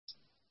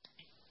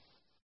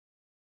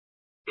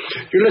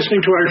You're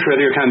listening to Irish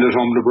Radio Canada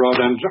Home and Abroad,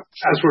 and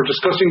as we're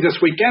discussing this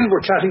weekend,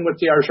 we're chatting with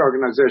the Irish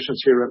organisations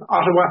here in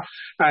Ottawa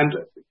and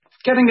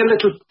getting a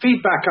little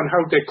feedback on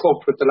how they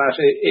coped with the last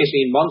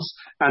 18 months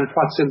and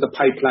what's in the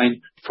pipeline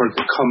for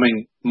the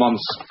coming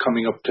months,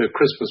 coming up to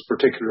Christmas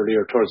particularly,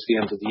 or towards the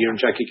end of the year.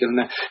 And Jackie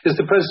Gilna is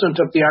the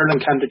president of the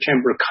Ireland Canada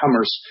Chamber of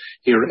Commerce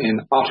here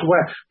in Ottawa,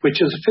 which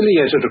is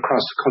affiliated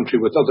across the country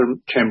with other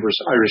chambers,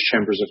 Irish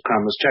chambers of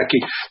commerce.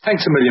 Jackie,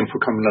 thanks a million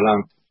for coming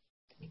along.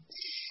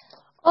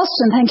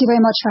 Austin, thank you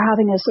very much for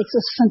having us. It's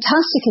a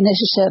fantastic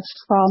initiative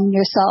from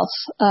yourself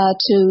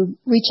to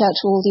reach out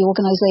to all the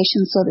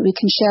organisations so that we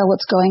can share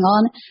what's going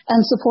on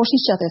and support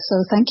each other.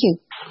 So thank you.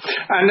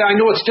 And I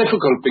know it's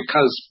difficult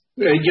because,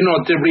 the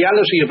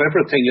reality of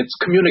everything, it's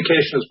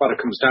communication is what it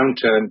comes down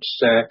to. And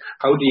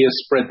how do you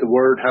spread the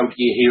word? How do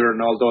you hear? And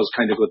all those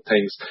kind of good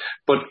things.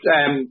 But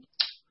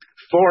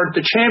for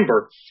the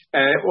Chamber,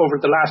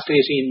 over the last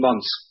 18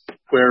 months,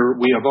 where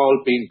we have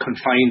all been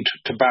confined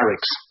to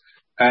barracks,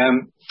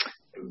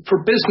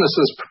 for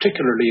businesses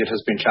particularly, it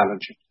has been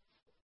challenging.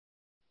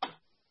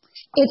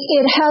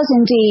 It has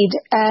indeed,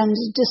 and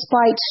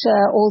despite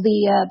all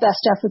the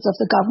best efforts of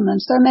the government,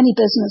 there are many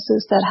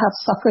businesses that have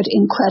suffered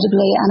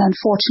incredibly, and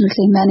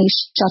unfortunately many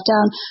shut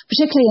down,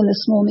 particularly in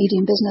the small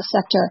medium business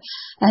sector.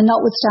 And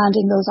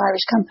notwithstanding those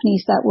Irish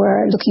companies that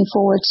were looking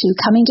forward to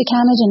coming to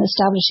Canada and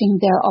establishing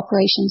their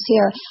operations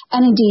here,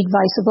 and indeed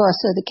vice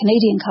versa, the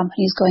Canadian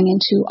companies going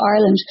into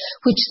Ireland,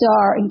 which they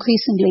are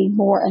increasingly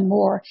more and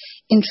more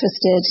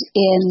interested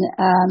in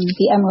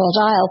the Emerald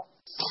Isle.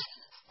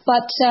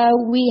 But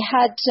we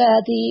had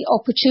the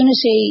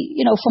opportunity,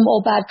 from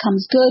all bad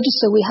comes good,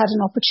 so we had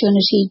an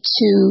opportunity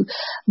to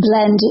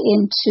blend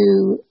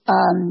into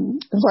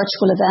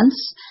virtual events.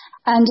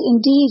 And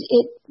indeed,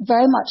 it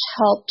very much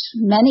helped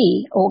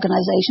many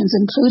organisations,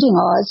 including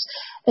ours,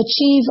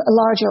 achieve a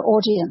larger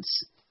audience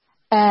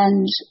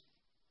and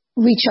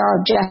reach our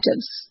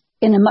objectives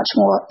in a much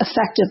more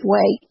effective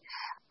way.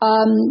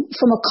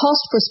 From a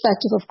cost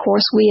perspective, of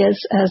course, we as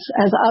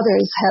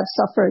others have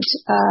suffered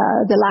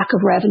the lack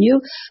of revenue,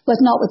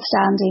 but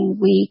notwithstanding,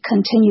 we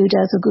continued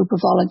as a group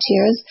of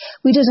volunteers.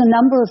 We did a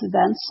number of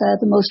events,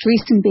 the most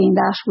recent being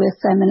that with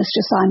Minister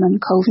Simon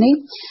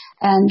Coveney,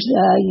 and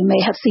you may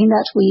have seen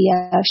that we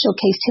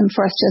showcased him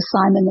first as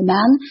Simon the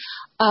Man.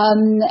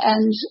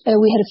 And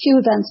we had a few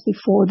events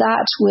before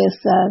that with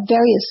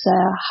various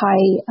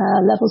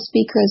high-level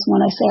speakers.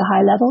 When I say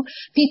high level,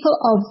 people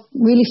of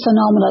really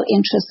phenomenal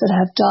interest that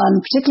have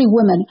done, particularly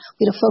women.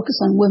 We had a focus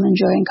on women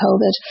during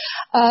COVID,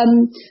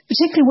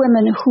 particularly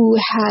women who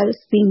have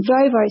been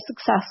very, very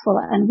successful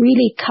and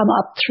really come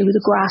up through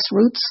the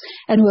grassroots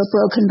and who have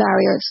broken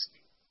barriers.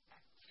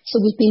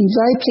 So we've been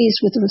very pleased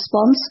with the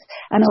response,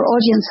 and our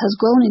audience has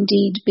grown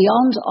indeed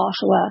beyond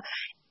Ottawa,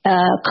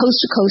 coast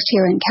to coast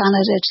here in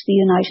Canada, to the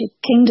United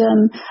Kingdom,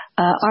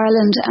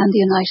 Ireland and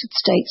the United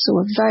States. So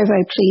we're very,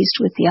 very pleased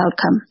with the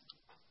outcome.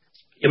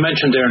 You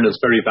mentioned there, and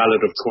it's very valid,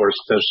 of course,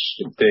 that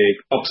the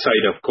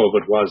upside of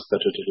COVID was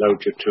that it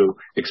allowed you to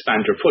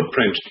expand your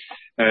footprint,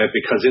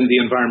 because in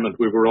the environment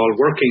we were all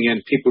working in,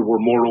 people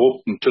were more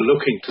open to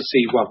looking to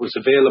see what was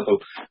available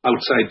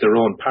outside their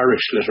own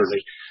parish,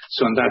 literally.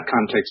 So in that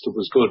context, it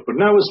was good. But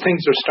now as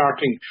things are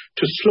starting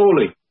to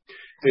slowly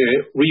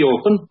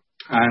reopen,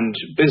 and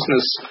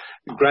business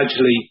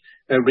gradually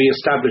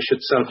re-establish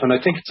itself. And I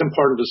think it's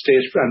important to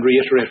state and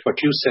reiterate what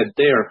you said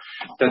there,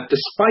 that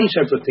despite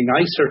everything,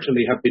 I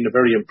certainly have been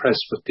very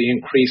impressed with the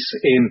increase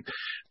in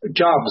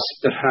jobs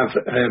that have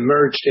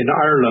emerged in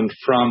Ireland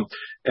from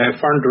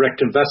foreign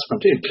direct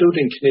investment,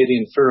 including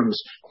Canadian firms,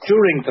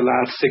 during the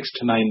last 6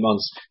 to 9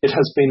 months. It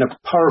has been a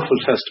powerful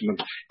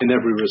testament in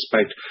every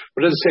respect.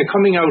 But as I say,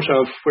 coming out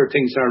of where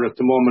things are at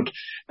the moment,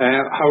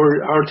 how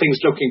are things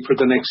looking for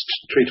the next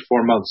 3 to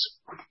 4 months?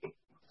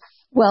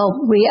 Well,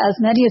 we, as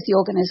many of the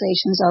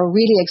organisations, are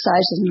really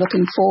excited and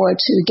looking forward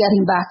to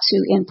getting back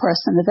to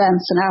in-person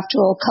events. And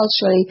after all,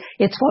 culturally,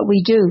 it's what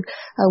we do.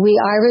 We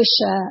Irish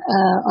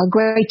are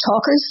great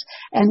talkers,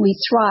 and we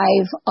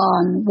thrive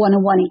on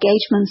one-on-one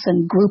engagements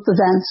and group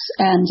events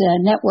and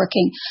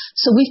networking.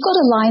 So we've got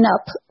a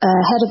lineup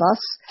ahead of us,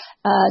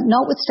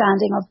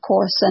 notwithstanding, of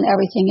course, and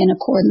everything in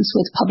accordance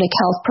with public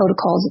health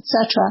protocols,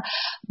 etc.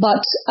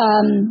 But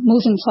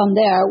moving from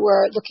there,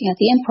 we're looking at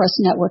the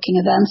in-person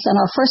networking events, and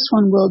our first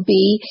one will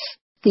be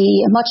the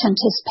much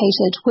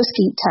anticipated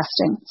whiskey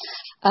testing.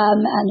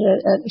 And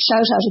a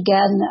shout out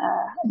again,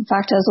 in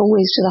fact, as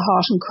always, to the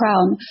Heart and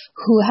Crown,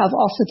 who have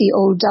offered the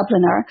Old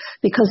Dubliner,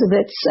 because of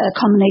its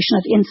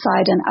combination of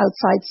inside and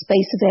outside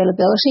space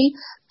availability,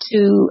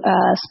 to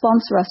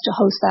sponsor us to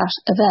host that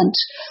event.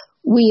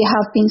 We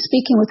have been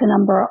speaking with a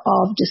number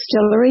of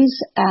distilleries,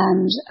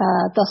 and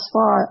thus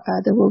far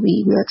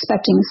we're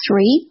expecting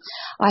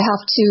 3. I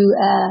have to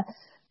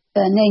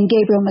name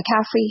Gabriel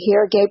McCaffrey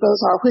here. Gabriel's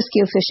our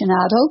whiskey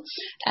aficionado,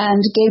 and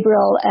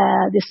Gabriel,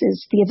 this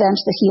is the event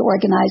that he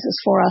organises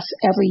for us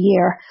every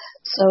year.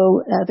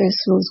 So there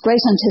was great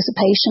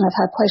anticipation.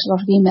 I've had quite a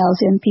lot of emails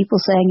in, people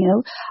saying,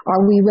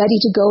 are we ready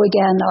to go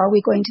again? Are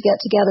we going to get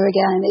together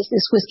again? Is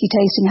this whiskey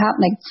tasting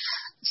happening?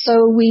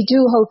 So we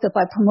do hope that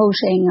by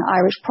promoting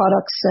Irish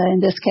products, in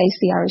this case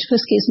the Irish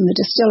whiskies and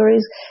the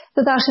distilleries,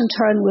 that in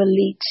turn will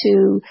lead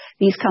to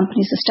these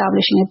companies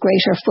establishing a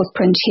greater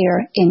footprint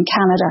here in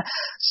Canada.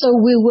 So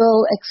we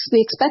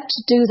expect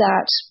to do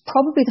that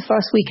probably the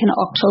first week in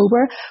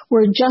October.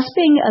 We're just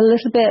being a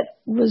little bit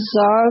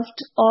reserved,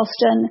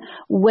 Austin,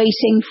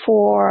 waiting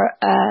for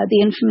the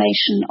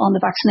information on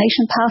the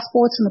vaccination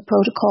passports and the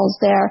protocols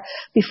there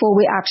before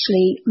we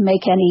actually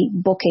make any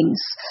bookings.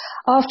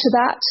 After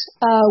that,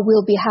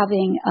 we'll be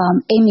having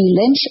Amy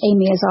Lynch.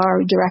 Amy is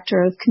our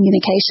Director of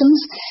Communications,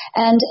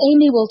 and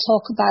Amy will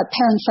talk about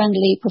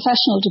parent-friendly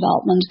professional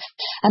development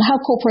and how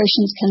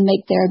corporations can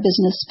make their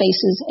business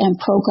spaces and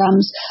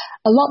programs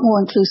a lot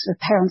more inclusive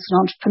of parents and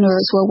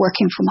entrepreneurs who are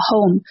working from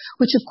home,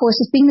 which of course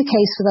has been the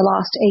case for the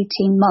last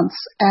 18 months.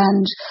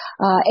 And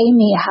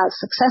Amy has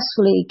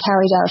successfully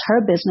carried out her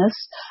business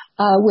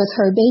with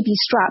her baby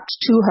strapped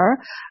to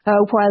her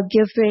while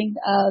delivering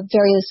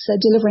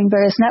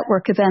various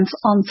network events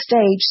on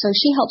stage. So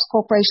she helps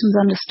corporations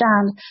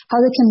understand how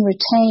they can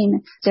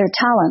retain their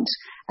talent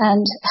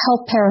and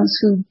help parents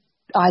who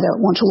either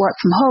want to work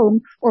from home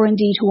or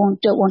indeed who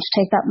don't want to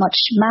take that much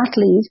mat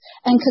leave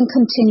and can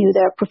continue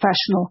their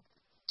professional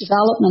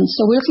development.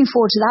 So we're looking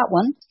forward to that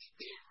one.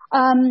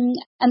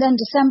 And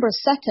then December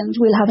 2nd,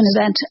 we'll have an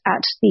event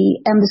at the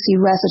Embassy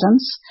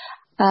Residence.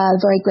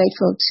 Very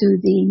grateful to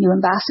the new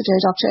ambassador,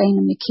 Dr.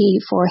 Eamon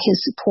McKee, for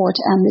his support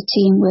and the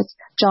team with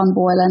John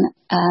Boylan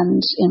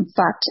and, in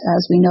fact,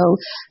 as we know,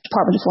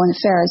 Department of Foreign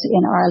Affairs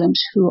in Ireland,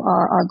 who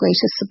are our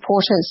greatest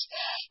supporters.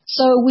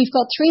 So we've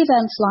got 3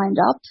 events lined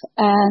up,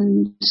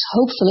 and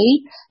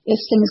hopefully,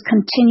 if things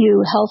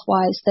continue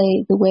health-wise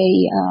the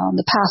way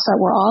the path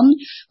that we're on,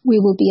 we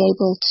will be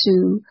able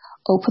to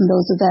open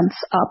those events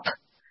up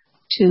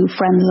to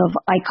friends of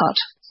ICCOTT.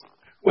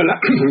 Well,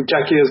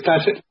 Jackie, as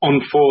that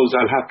unfolds,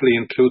 I'll happily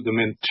include them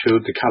into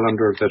the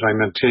calendar that I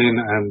maintain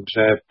and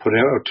put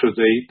out to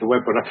the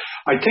web. But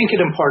I think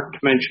it's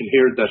important to mention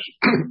here that,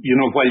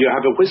 while you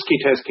have a whiskey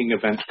testing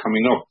event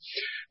coming up,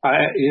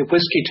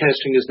 whiskey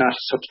testing is not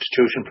a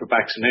substitution for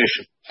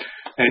vaccination.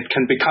 It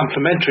can be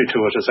complementary to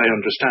it, as I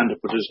understand it,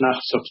 but it's not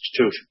a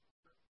substitution.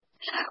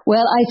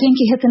 Well, I think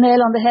you hit the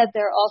nail on the head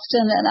there,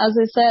 Austin. And as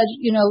I said,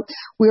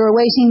 we were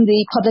awaiting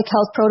the public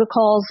health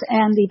protocols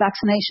and the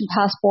vaccination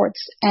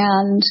passports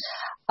and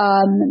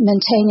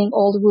maintaining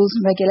all the rules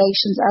and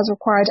regulations as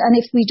required. And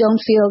if we don't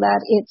feel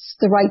that it's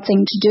the right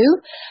thing to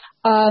do,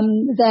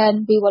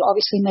 then we will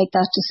obviously make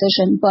that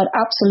decision. But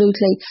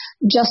absolutely,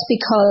 just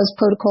because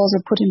protocols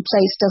are put in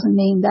place doesn't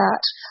mean that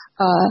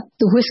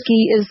the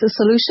whiskey is the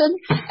solution,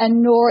 and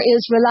nor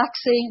is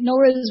relaxing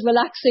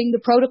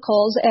the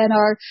protocols and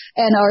our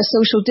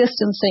social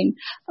distancing.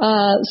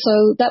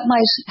 So that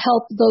might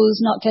help those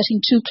not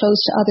getting too close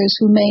to others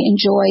who may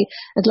enjoy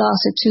a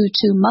glass or two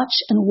too much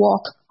and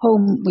walk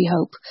home, we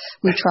hope,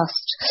 we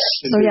trust.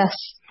 So yes.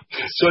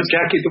 So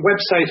Jackie, the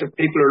website, if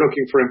people are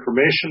looking for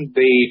information,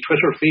 the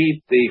Twitter feed,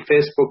 the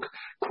Facebook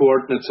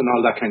coordinates and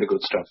all that kind of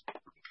good stuff.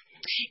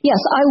 Yes,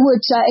 I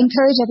would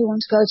encourage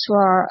everyone to go to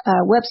our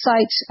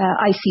website,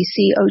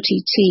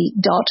 ICCOTT.ca,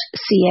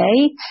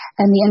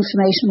 and the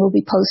information will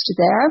be posted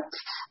there.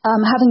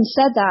 Having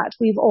said that,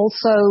 we've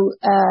also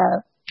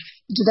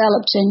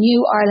developed a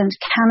new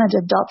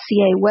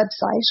IrelandCanada.ca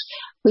website,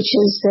 which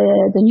is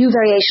the new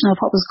variation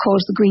of what was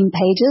called the Green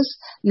Pages.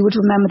 You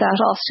would remember that,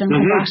 Austin,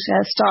 when that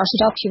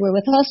started up. You were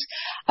with us.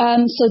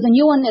 So the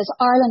new one is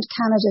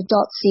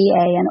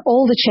IrelandCanada.ca, and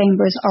all the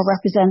chambers are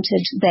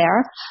represented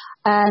there.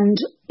 And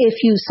if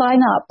you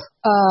sign up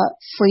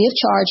free of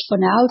charge for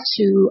now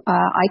to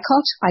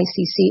ICCOTT,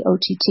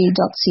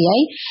 ICCOTT.ca,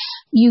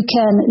 you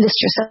can list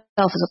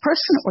yourself as a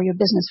person or your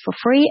business for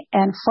free,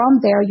 and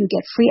from there you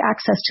get free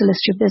access to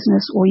list your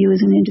business or you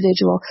as an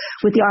individual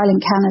with the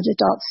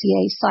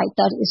IrelandCanada.ca site.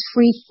 That is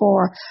free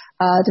for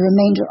the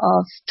remainder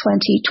of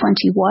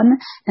 2021,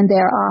 and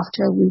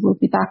thereafter we will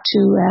be back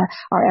to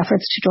our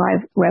efforts to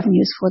drive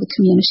revenues for the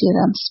community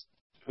events.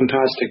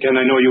 Fantastic. And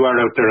I know you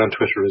are out there on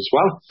Twitter as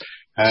well.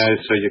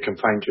 So you can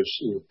find us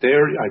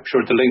there. I'm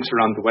sure the links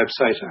are on the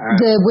website.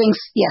 The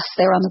links, yes,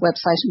 they're on the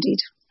website indeed.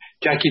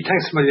 Jackie,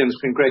 thanks a million. It's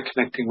been great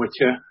connecting with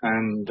you.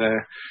 And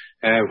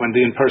when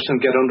the in-person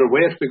get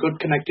underway, it'll be good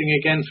connecting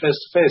again face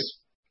to face.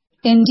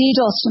 Indeed,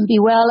 Austin. Be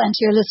well, and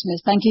to your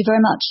listeners, thank you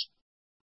very much.